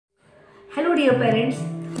Hello dear parents,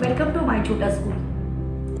 welcome to My Chhota school.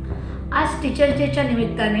 आज teachers डेच्या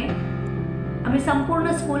निमित्ताने आम्ही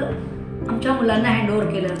संपूर्ण स्कूल आमच्या मुलांना हँडओव्हर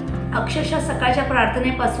केलं. अक्षरशः सकाळच्या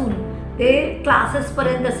प्रार्थनेपासून ते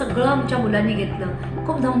क्लासेसपर्यंत सगळं आमच्या मुलांनी घेतलं.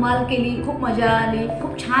 खूप धमाल केली, खूप मजा आली,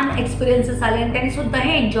 खूप छान एक्सपिरियन्सेस आले आणि त्यांनी सुद्धा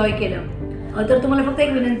हे एन्जॉय केलं. तर तुम्हाला फक्त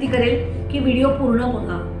एक विनंती करेल की व्हिडिओ पूर्ण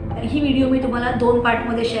बघा. ही व्हिडिओ मी तुम्हाला 2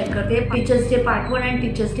 पार्टमध्ये शेअर करते, टीचर्स डे पार्ट 1 आणि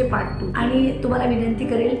टीचर्स डे पार्ट 2. आणि तुम्हाला विनंती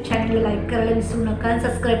करेल चॅनलला लाईक करायला विसरू नका आणि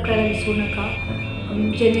सबस्क्राईब करायला विसरू नका,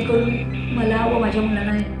 जेणेकरून मला व माझ्या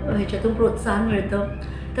मुलांना ह्याच्यातून प्रोत्साहन मिळतं.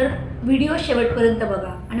 तर व्हिडिओ शेवटपर्यंत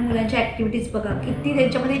बघा आणि मुलांच्या ॲक्टिव्हिटीज बघा, किती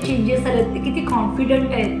त्यांच्यामध्ये चेंजेस आले, ते किती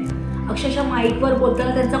कॉन्फिडंट आहेत. अक्षरशः माईकवर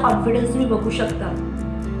बोलताना त्यांचा कॉन्फिडन्स तुम्ही बघू शकता.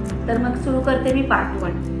 तर मग सुरू करते मी पार्ट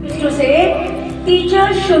 1. टू से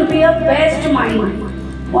teacher should be a best mind.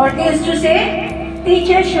 What is to say?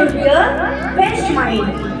 Teacher should be a best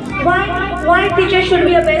mind. Why teacher should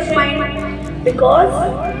be a best mind? Because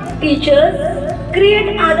teachers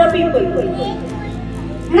create other people.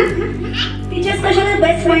 Teachers कशाला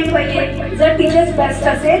best mind पाहिजे? जर teachers best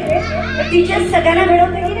असेल तर teachers सगळ्यांना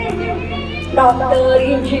घडवते की नाही? Doctor,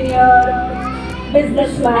 engineer,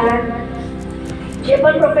 businessman, जे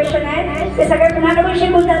पण profession आहे ते सगळे कुणाकडून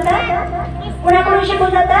शिकून जातात? कोणाकडून शिकून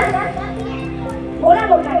जातात?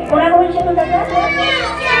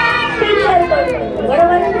 टीचरकडून,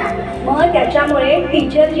 बरोबर ना? मग त्याच्यामुळे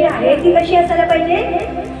टीचर जी आहे ती कशी असायला पाहिजे?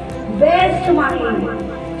 Best mind.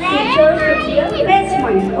 Teacher should be a best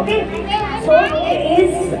mind. Okay, so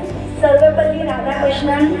is Sarvepalli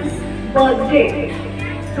Radhakrishnan birthday.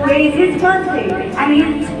 Today is his birthday and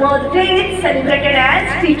his birthday is celebrated as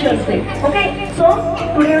Teachers Day. Okay, so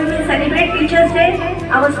today we will celebrate Teachers Day.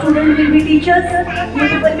 Our students will be teachers. You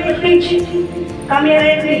people will teach. Come here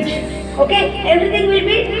and teach. Okay, everything will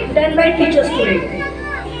be done by teachers today.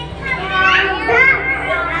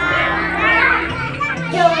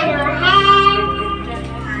 Show your hands.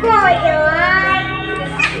 Hold your eyes.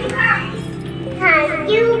 Thank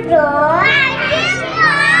you, bro.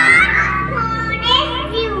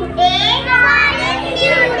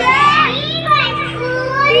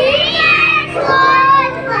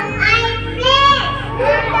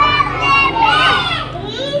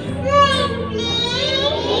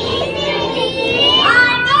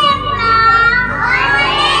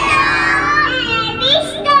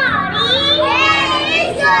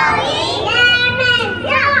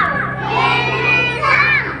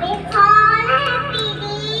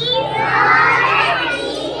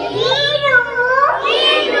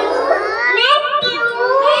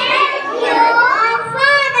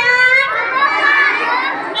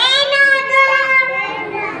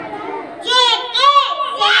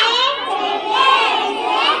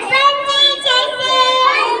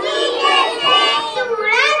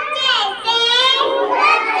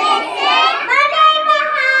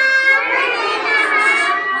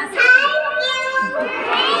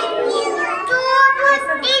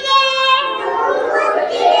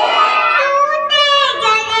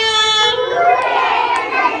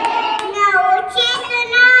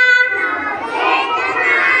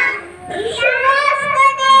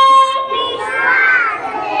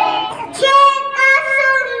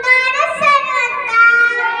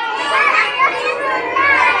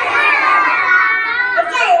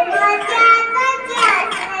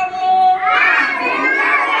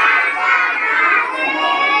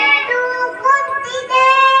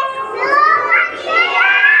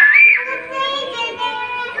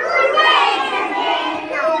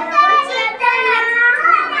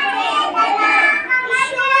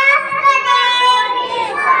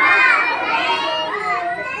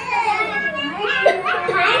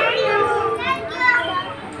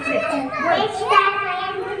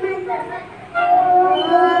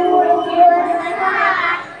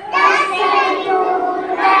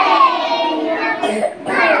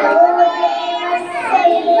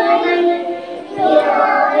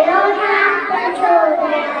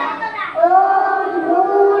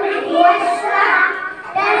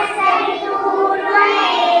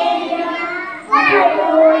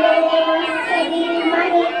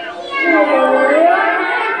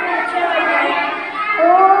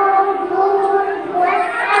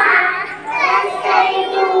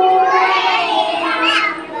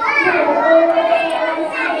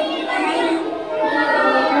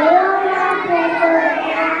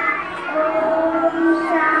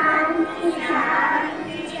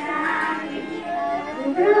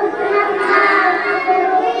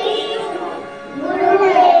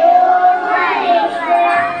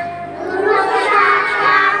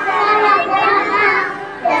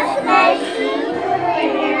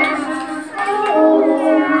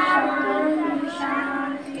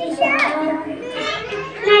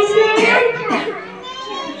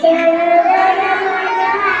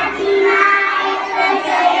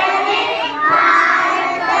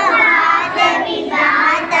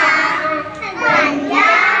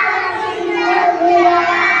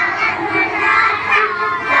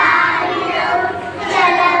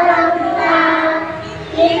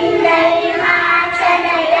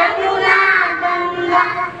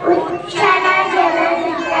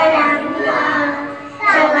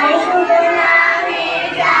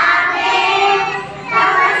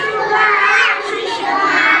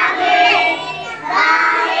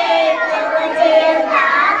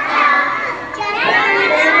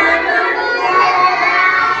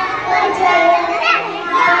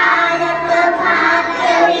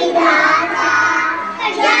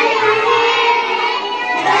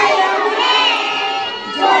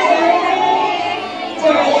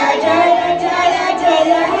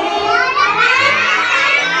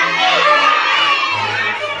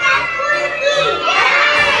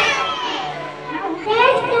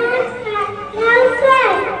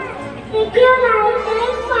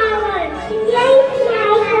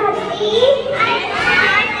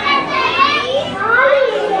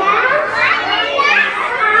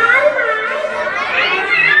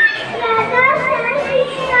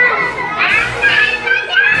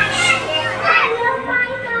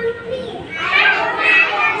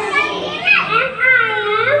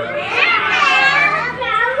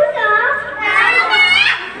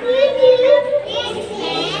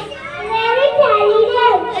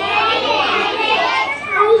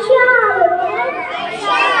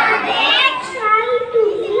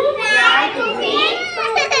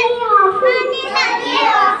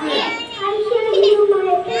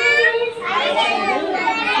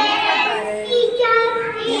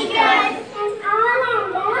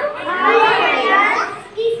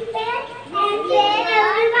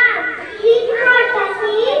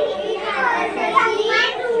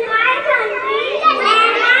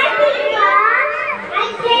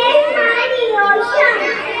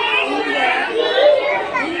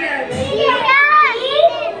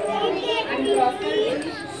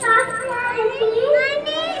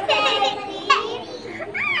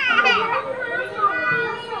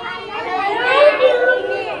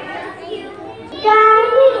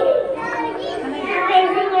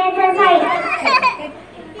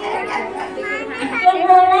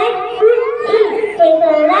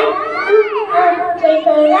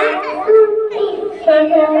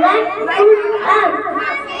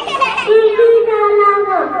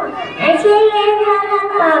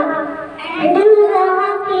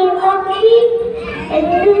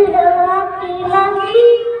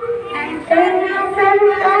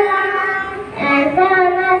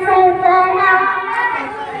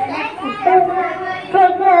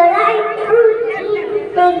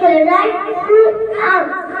 your right foot out.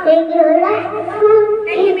 Take your right foot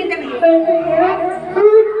in. Take your right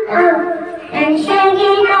foot out. And shake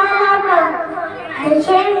it all about. And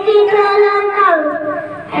shake it all about.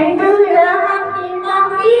 And do the hoppy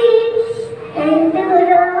hoppy. And do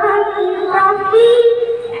the hoppy hoppy.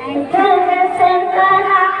 And turn yourself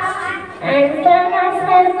around. And turn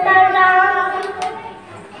yourself around.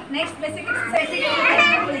 Next basic exercise.